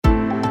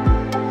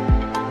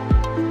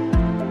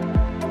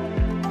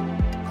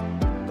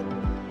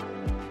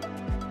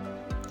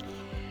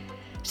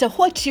So,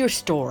 what's your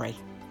story?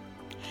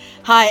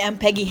 Hi, I'm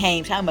Peggy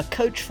Hames. I'm a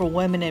coach for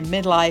women in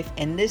midlife,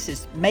 and this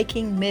is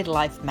Making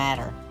Midlife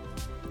Matter.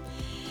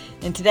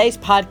 In today's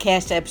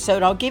podcast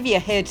episode, I'll give you a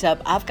heads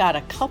up. I've got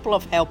a couple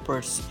of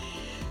helpers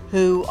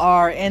who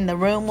are in the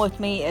room with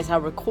me as I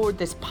record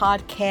this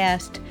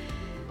podcast.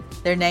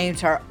 Their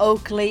names are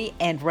Oakley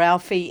and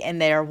Ralphie,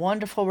 and they are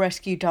wonderful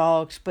rescue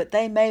dogs, but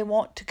they may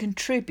want to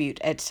contribute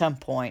at some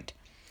point.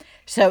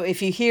 So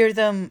if you hear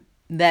them,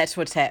 that's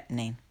what's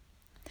happening.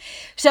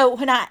 So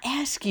when I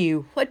ask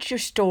you, what's your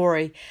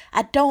story,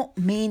 I don't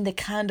mean the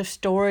kind of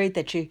story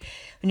that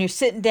when you're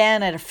sitting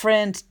down at a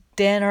friend's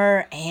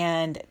dinner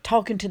and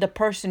talking to the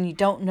person you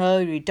don't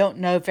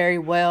know very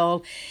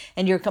well,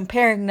 and you're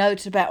comparing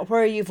notes about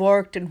where you've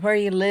worked and where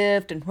you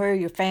lived and where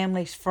your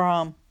family's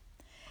from.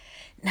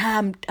 Now,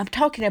 I'm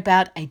talking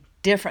about a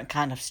different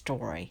kind of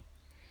story.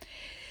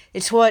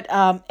 It's what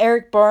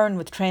Eric Berne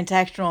with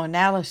transactional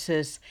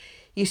analysis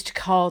used to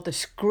call the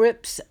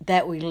scripts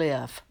that we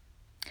live.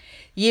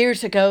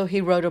 Years ago, he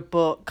wrote a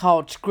book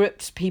called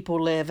Scripts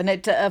People Live, and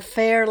it's a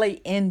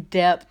fairly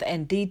in-depth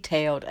and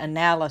detailed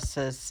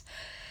analysis.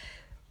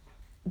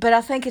 But I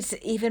think it's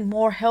even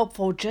more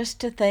helpful just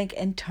to think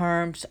in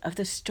terms of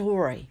the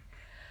story.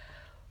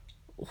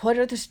 What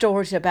are the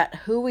stories about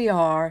who we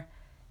are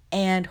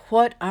and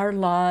what our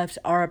lives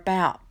are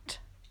about?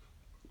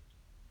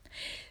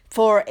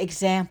 For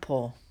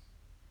example,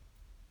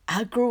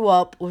 I grew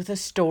up with a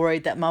story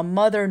that my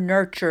mother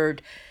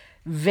nurtured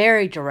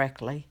very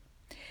directly,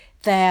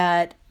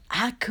 that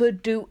I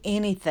could do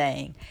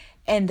anything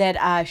and that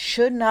I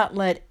should not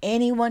let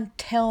anyone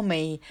tell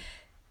me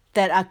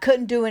that I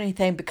couldn't do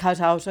anything because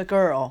I was a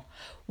girl,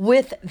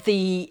 with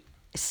the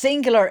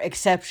singular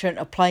exception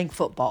of playing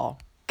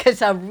football,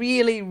 because I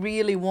really,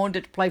 really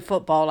wanted to play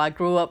football. I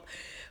grew up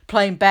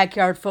playing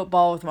backyard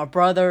football with my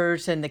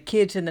brothers and the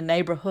kids in the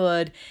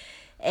neighborhood,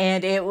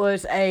 and it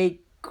was a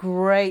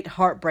great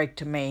heartbreak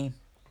to me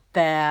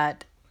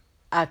that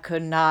I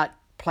could not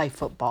play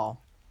football.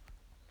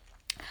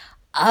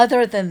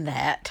 Other than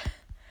that,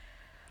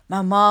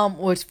 my mom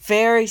was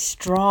very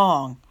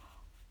strong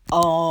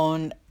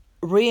on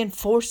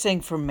reinforcing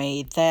for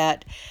me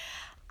that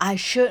I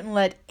shouldn't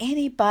let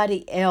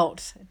anybody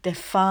else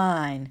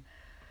define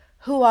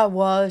who I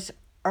was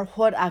or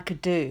what I could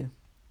do.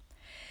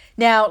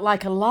 Now,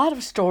 like a lot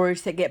of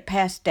stories that get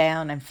passed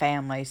down in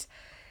families,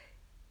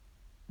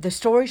 the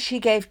story she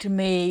gave to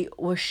me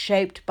was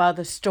shaped by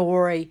the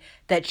story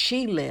that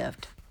she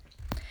lived.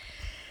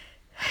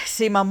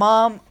 See, my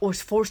mom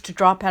was forced to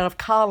drop out of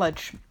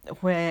college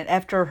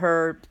after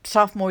her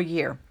sophomore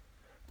year.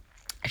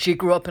 She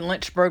grew up in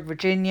Lynchburg,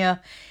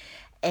 Virginia,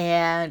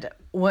 and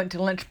went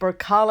to Lynchburg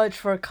College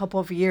for a couple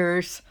of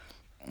years.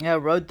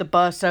 Rode the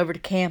bus over to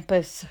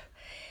campus,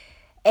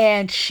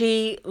 and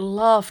she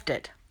loved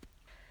it.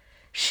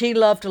 She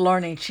loved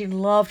learning. She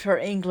loved her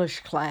English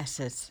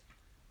classes.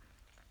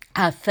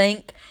 I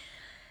think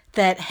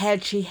that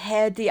had she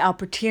had the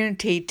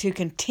opportunity to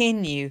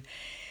continue,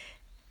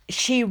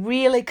 she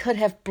really could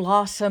have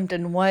blossomed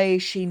in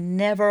ways she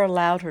never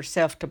allowed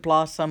herself to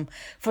blossom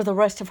for the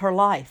rest of her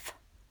life.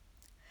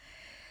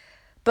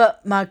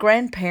 But my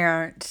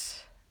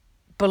grandparents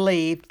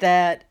believed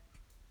that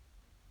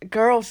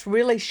girls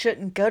really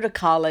shouldn't go to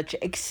college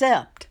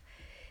except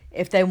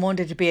if they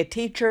wanted to be a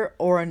teacher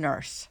or a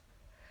nurse.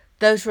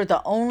 Those were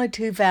the only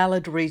two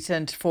valid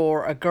reasons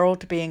for a girl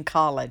to be in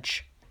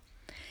college.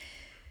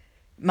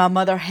 My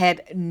mother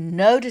had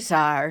no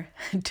desire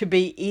to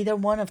be either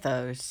one of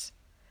those.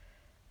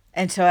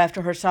 And so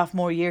after her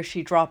sophomore year,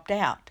 she dropped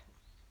out.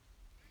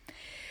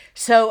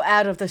 So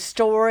out of the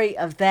story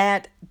of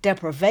that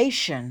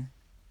deprivation,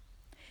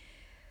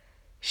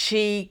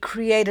 she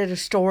created a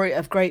story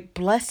of great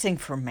blessing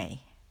for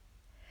me.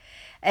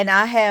 And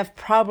I have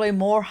probably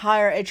more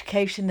higher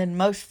education than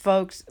most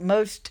folks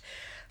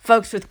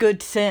with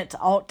good sense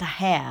ought to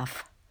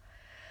have.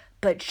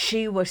 But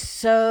she was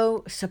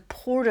so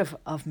supportive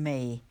of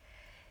me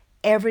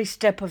every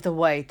step of the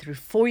way through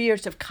 4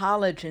 years of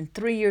college and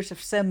 3 years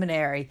of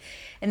seminary.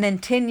 And then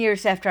 10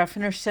 years after I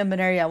finished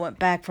seminary, I went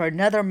back for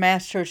another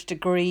master's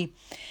degree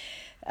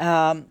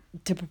to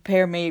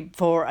prepare me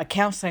for a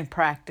counseling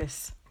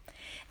practice.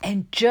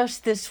 And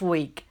just this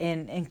week,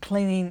 in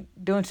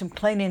doing some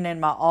cleaning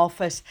in my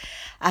office,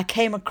 I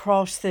came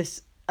across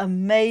this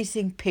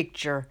amazing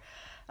picture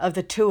of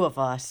the two of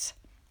us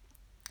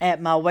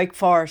at my Wake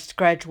Forest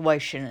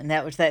graduation, and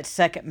that was that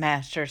second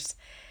master's.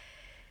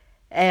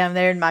 And I'm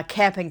there in my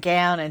cap and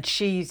gown, and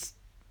she's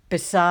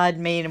beside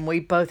me, and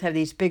we both have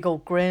these big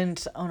old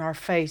grins on our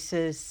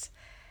faces.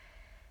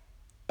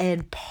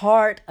 And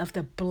part of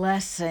the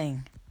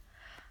blessing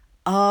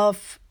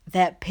of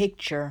that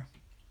picture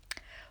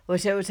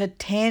was it was a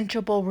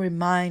tangible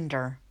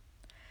reminder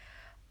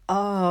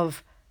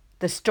of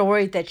the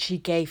story that she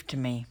gave to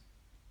me.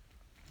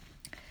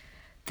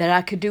 That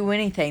I could do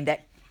anything,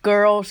 that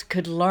girls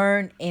could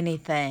learn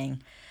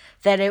anything,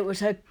 that it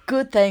was a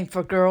good thing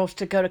for girls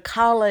to go to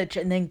college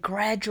and then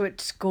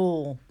graduate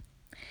school,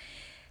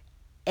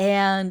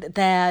 and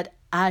that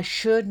I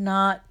should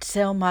not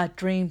sell my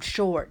dream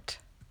short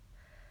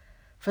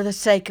for the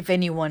sake of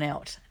anyone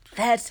else.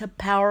 That's a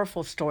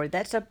powerful story.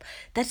 That's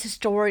a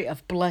story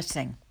of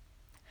blessing.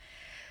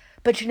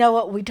 But you know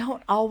what? We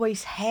don't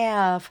always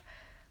have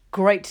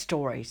great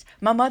stories.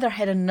 My mother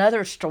had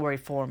another story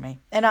for me,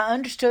 and I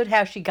understood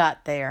how she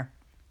got there.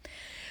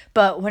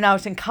 But when I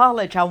was in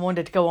college, I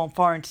wanted to go on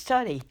foreign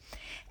study.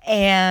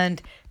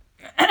 And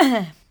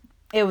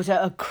it was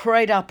a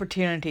great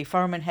opportunity.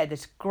 Furman had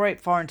this great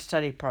foreign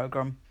study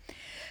program.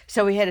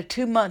 So we had a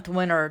 2-month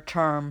winter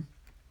term.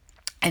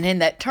 And in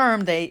that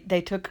term,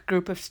 they took a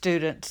group of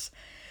students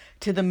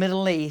to the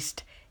Middle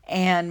East.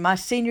 And my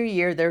senior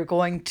year, they're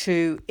going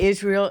to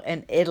Israel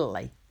and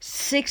Italy.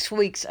 6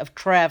 weeks of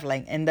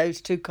traveling in those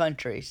two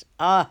countries.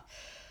 Ah,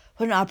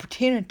 what an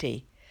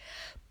opportunity.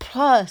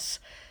 Plus,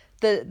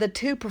 the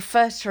two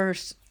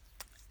professors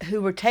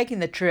who were taking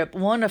the trip,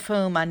 one of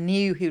whom I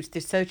knew, he was the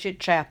associate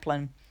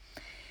chaplain,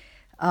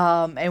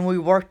 and we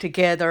worked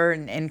together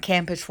in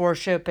campus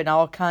worship and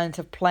all kinds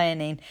of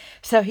planning.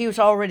 So he was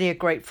already a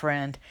great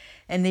friend,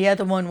 and the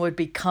other one would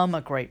become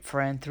a great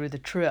friend through the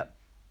trip.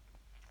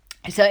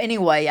 So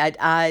anyway,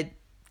 I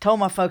told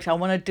my folks I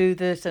want to do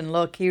this, and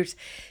look, here's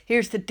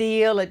the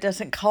deal. It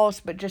doesn't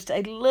cost but just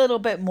a little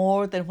bit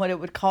more than what it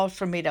would cost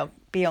for me to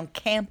be on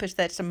campus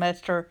that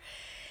semester.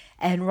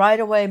 And right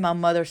away, my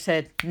mother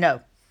said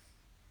no.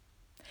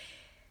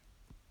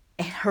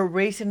 And her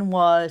reason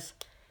was,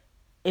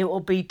 it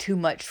will be too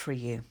much for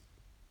you.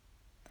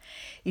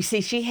 You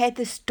see, she had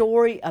this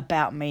story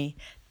about me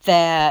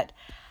that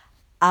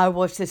I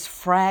was this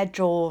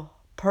fragile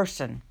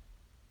person.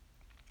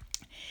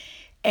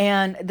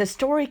 And the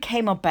story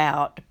came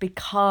about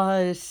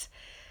because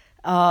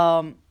when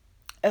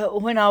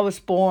I was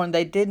born,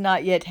 they did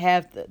not yet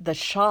have the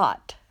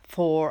shot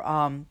for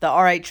the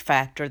Rh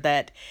factor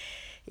that,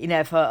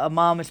 if a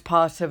mom is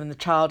positive and the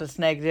child is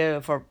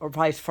negative, or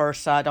vice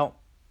versa. I don't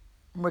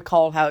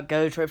recall how it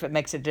goes or if it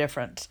makes a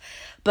difference.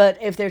 But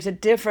if there's a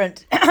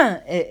difference,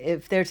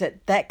 if there's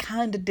that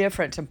kind of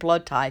difference in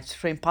blood types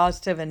between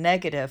positive and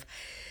negative,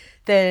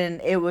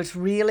 then it was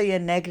really a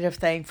negative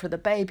thing for the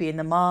baby, and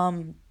the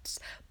mom's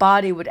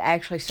body would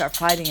actually start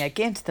fighting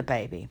against the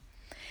baby.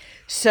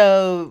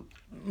 So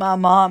my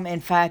mom, in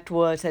fact,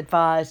 was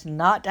advised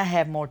not to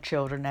have more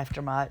children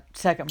after my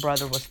second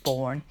brother was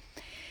born,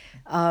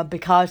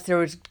 because there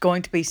was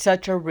going to be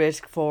such a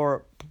risk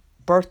for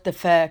birth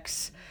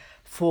defects,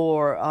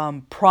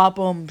 for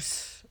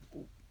problems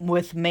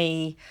with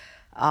me,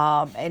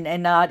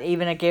 and not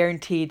even a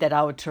guarantee that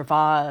I would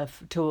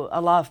survive to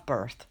a live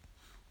birth.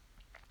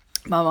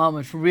 My mom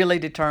was really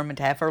determined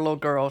to have her little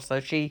girl, so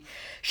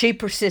she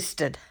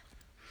persisted.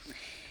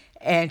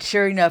 And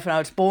sure enough, when I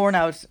was born,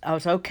 I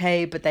was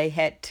okay, but they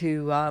had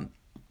to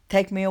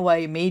take me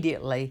away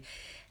immediately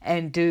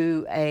and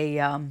do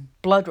a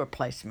blood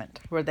replacement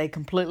where they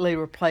completely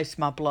replaced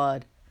my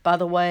blood. By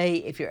the way,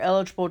 if you're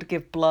eligible to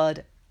give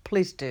blood,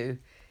 please do.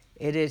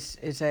 It is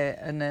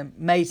an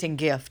amazing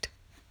gift.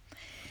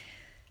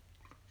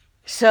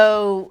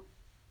 So,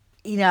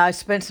 I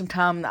spent some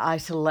time in the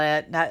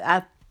isolette.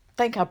 I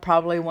think I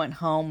probably went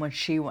home when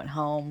she went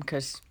home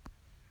because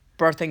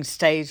birthing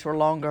stays were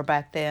longer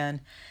back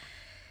then.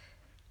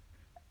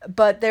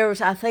 But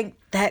I think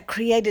that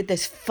created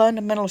this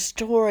fundamental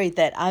story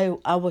that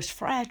I was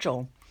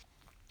fragile.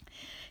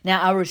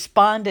 Now, I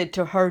responded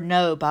to her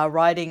no by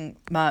writing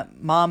my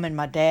mom and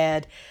my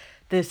dad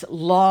this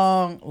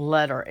long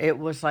letter. It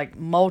was like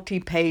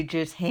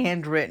multi-pages,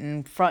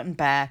 handwritten, front and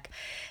back,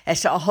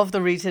 as to all of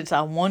the reasons I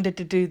wanted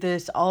to do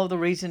this, all of the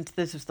reasons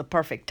this was the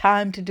perfect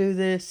time to do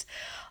this,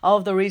 all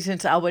of the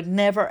reasons I would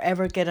never,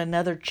 ever get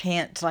another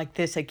chance like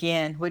this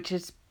again, which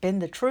has been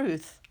the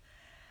truth.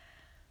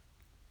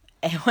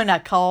 And when I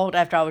called,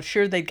 after I was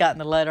sure they'd gotten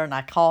the letter, and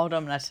I called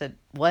them, and I said,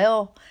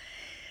 well,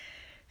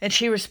 and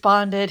she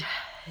responded,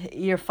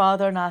 your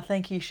father and I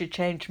think you should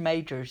change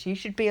majors. You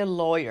should be a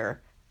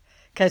lawyer,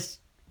 because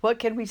what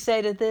can we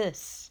say to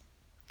this?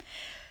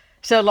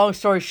 So long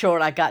story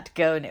short, I got to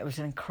go, and it was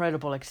an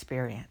incredible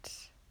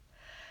experience.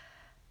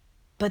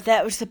 But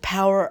that was the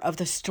power of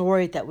the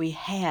story that we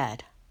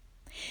had.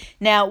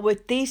 Now,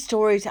 with these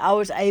stories, I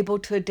was able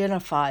to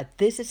identify,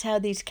 this is how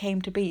these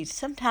came to be.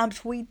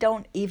 Sometimes we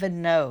don't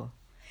even know.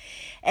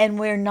 And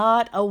we're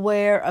not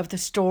aware of the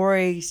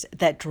stories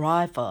that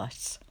drive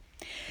us.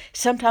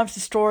 Sometimes the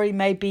story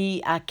may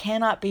be, I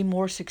cannot be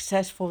more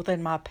successful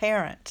than my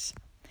parents.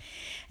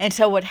 And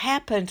so what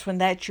happens when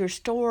that's your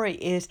story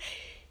is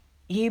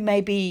you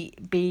may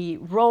be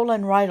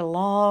rolling right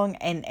along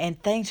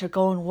and things are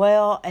going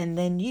well, and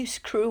then you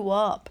screw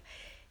up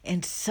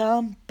in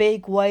some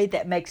big way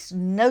that makes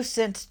no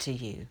sense to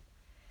you.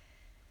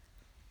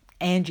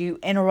 And you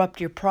interrupt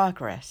your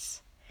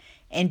progress.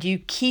 And you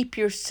keep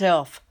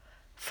yourself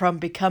from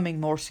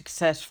becoming more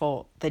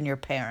successful than your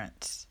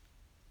parents.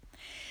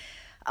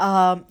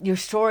 Your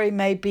story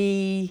may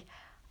be,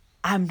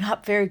 I'm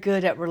not very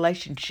good at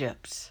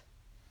relationships.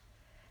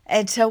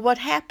 And so what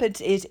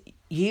happens is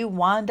you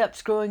wind up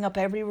screwing up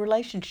every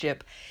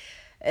relationship.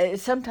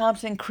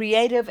 Sometimes in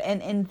creative and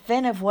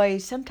inventive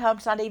ways,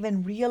 sometimes not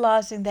even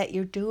realizing that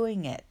you're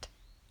doing it.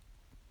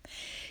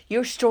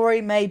 Your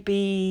story may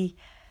be,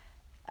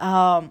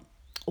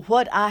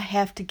 what I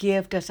have to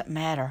give doesn't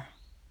matter.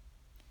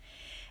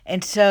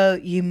 And so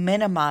you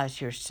minimize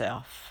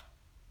yourself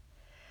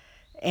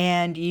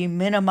and you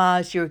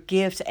minimize your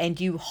gifts and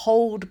you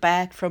hold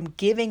back from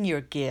giving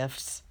your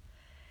gifts.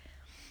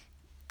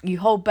 You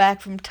hold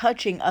back from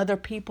touching other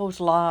people's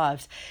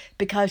lives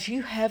because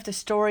you have the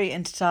story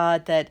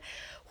inside that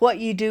what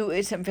you do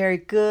isn't very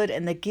good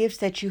and the gifts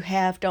that you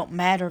have don't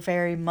matter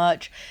very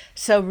much.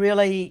 So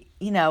really,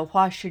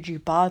 why should you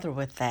bother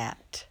with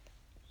that?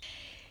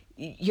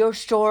 Your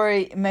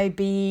story may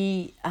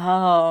be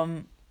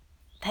that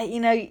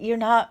you're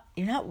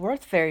not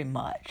worth very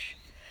much,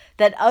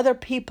 that other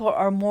people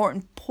are more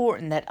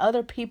important, that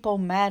other people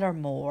matter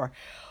more,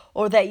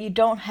 or that you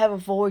don't have a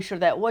voice, or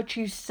that what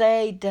you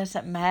say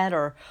doesn't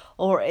matter,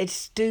 or it's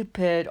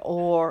stupid,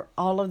 or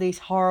all of these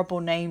horrible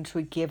names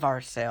we give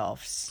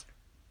ourselves.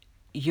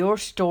 Your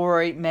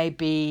story may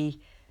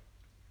be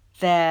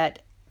that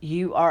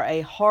you are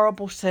a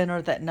horrible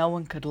sinner that no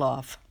one could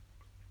love.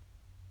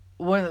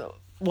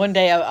 One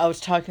day I was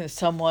talking to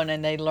someone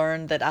and they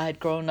learned that I had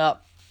grown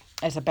up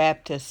as a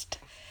Baptist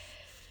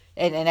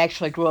and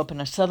actually grew up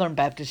in a Southern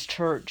Baptist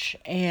church.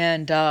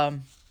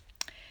 And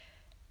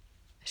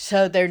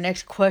so their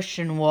next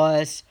question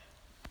was,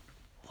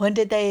 when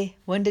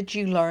did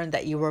you learn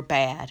that you were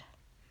bad?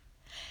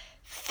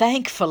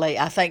 Thankfully,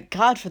 I thank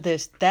God for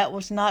this, that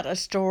was not a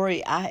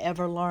story I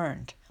ever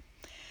learned,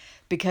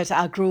 because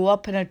I grew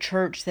up in a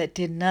church that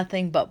did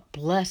nothing but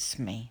bless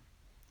me.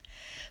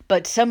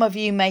 But some of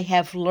you may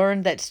have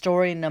learned that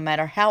story. No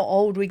matter how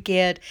old we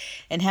get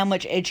and how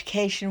much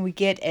education we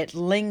get, it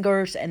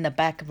lingers in the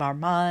back of our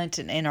minds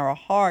and in our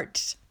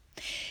hearts.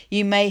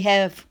 You may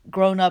have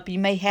grown up, you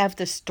may have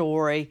the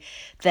story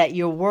that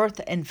your worth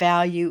and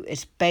value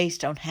is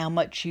based on how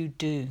much you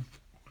do.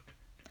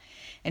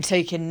 And so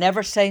you can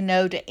never say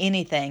no to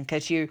anything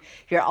because you're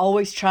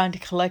always trying to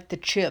collect the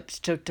chips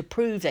to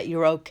prove that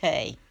you're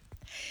okay.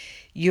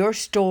 Your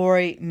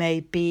story may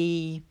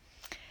be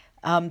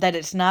that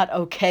it's not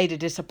okay to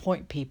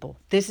disappoint people.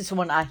 This is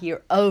one I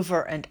hear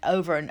over and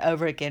over and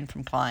over again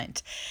from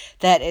clients,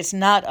 that it's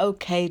not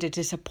okay to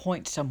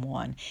disappoint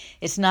someone.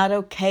 It's not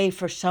okay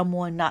for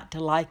someone not to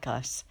like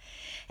us.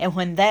 And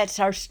when that's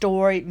our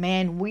story,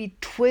 man, we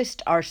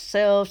twist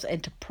ourselves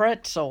into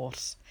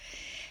pretzels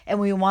and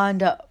we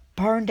wind up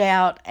burned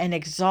out and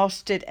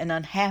exhausted and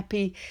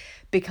unhappy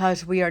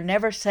because we are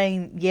never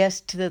saying yes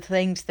to the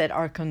things that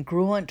are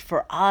congruent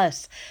for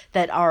us,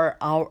 that are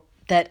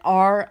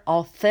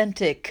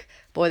authentic.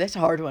 Boy, that's a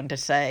hard one to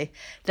say.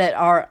 That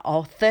are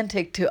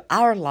authentic to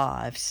our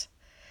lives,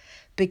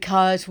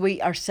 because we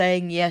are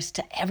saying yes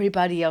to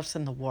everybody else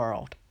in the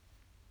world.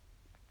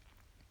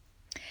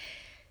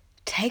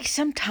 Take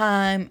some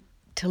time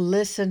to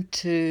listen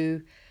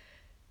to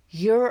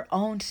your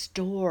own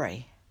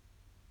story.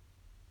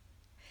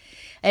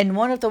 And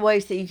one of the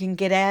ways that you can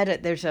get at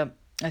it, there's a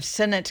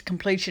sentence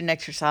completion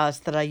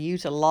exercise that I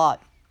use a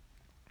lot.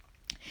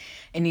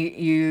 And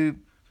you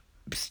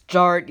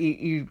start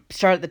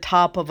at the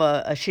top of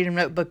a sheet of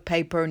notebook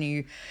paper, and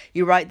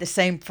you write the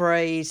same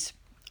phrase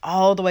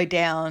all the way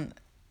down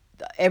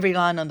every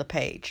line on the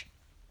page.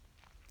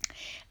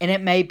 And it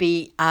may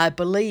be, I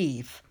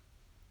believe,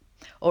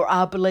 or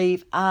I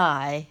believe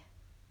I,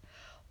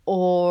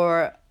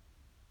 or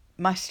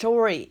my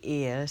story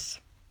is,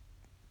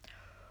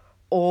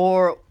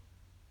 or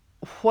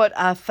what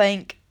I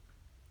think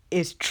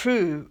is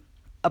true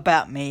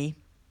about me.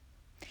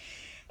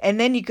 And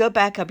then you go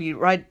back up, you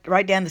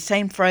write down the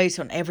same phrase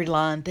on every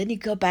line. Then you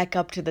go back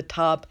up to the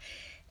top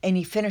and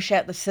you finish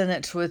out the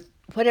sentence with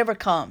whatever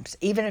comes.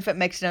 Even if it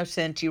makes no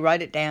sense, you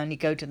write it down, you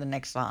go to the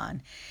next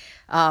line.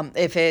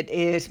 If it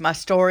is, my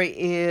story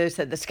is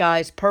that the sky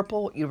is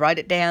purple, you write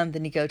it down,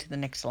 then you go to the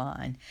next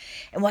line.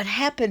 And what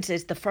happens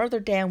is the further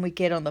down we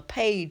get on the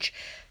page,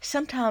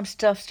 sometimes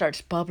stuff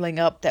starts bubbling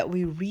up that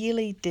we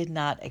really did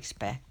not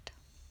expect.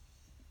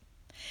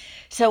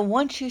 So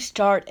once you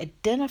start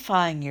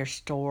identifying your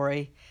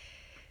story,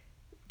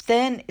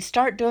 then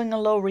start doing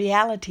a little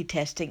reality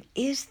testing.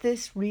 Is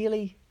this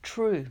really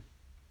true?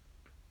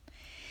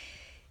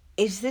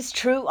 Is this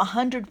true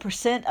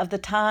 100% of the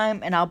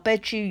time? And I'll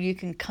bet you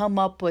can come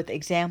up with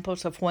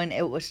examples of when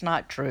it was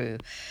not true.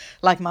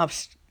 Like my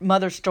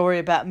mother's story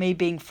about me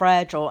being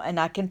fragile, and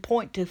I can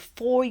point to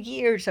 4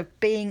 years of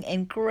being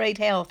in great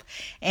health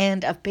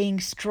and of being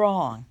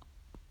strong.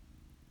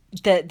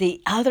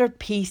 The other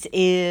piece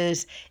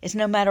is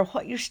no matter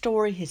what your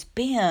story has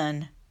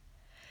been,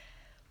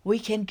 we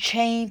can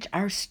change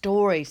our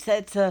stories.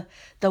 That's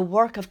the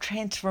work of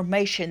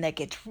transformation that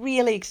gets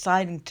really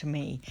exciting to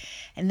me.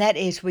 And that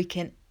is, we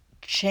can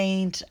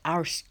change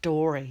our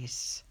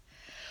stories.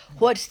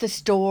 What's the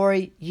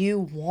story you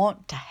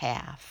want to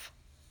have?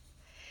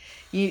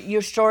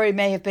 Your story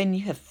may have been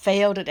you have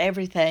failed at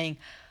everything.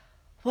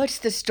 What's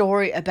the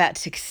story about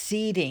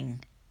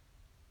succeeding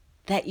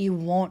that you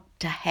want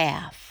to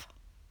have?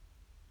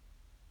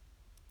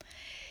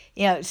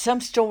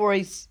 Some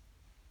stories,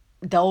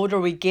 the older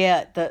we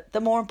get,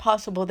 the more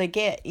impossible they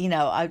get.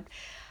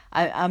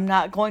 I'm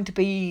not going to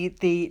be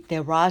the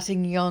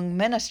rising young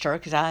minister,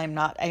 because I am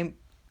not a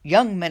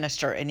young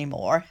minister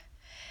anymore,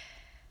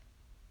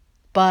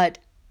 but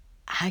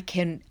I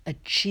can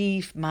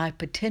achieve my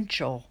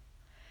potential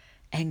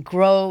and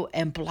grow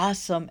and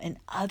blossom in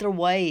other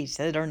ways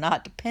that are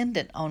not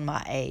dependent on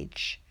my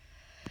age.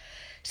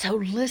 So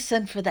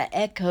listen for the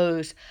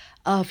echoes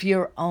of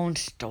your own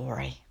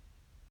story.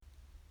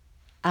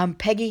 I'm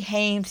Peggy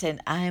Hames, and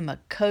I am a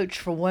coach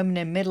for women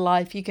in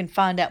midlife. You can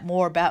find out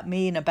more about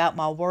me and about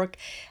my work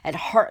at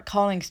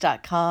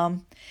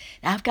heartcallings.com.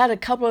 Now, I've got a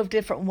couple of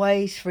different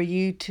ways for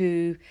you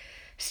to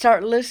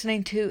start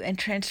listening to and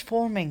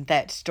transforming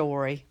that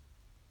story.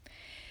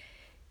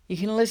 You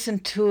can listen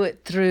to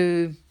it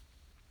through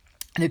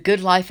the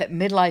Good Life at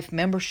Midlife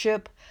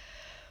membership,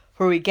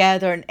 where we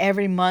gather, and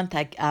every month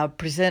I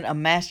present a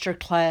master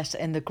class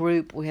in the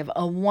group. We have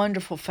a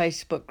wonderful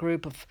Facebook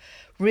group of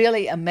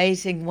really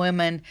amazing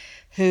women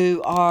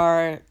who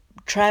are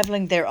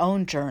traveling their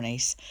own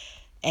journeys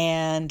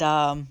and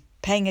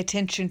paying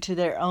attention to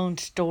their own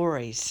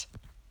stories.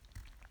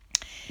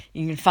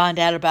 You can find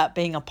out about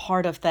being a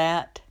part of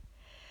that.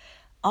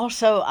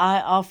 Also,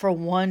 I offer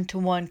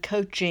one-to-one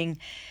coaching,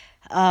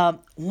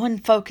 one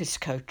focus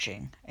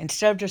coaching.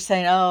 Instead of just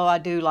saying, oh, I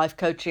do life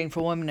coaching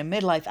for women in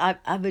midlife,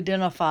 I've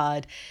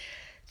identified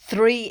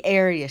 3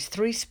 areas,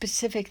 3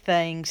 specific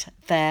things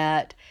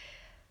that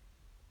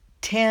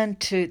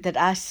that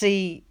I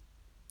see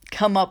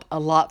come up a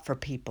lot for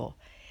people.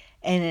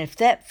 And if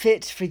that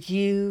fits for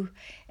you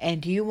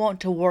and you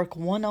want to work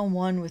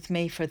one-on-one with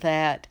me for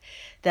that,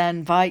 then I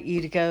invite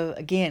you to go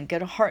to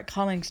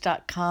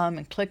heartcallings.com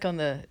and click on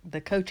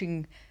the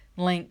coaching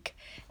link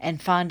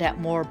and find out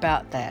more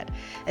about that.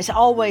 As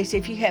always,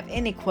 if you have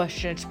any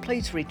questions,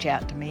 please reach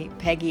out to me,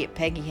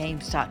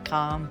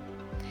 Peggy@PeggyHames.com.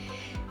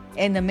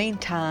 In the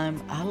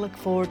meantime, I look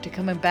forward to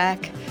coming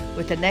back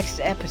with the next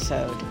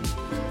episode.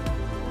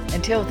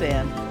 Until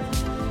then,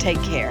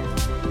 take care.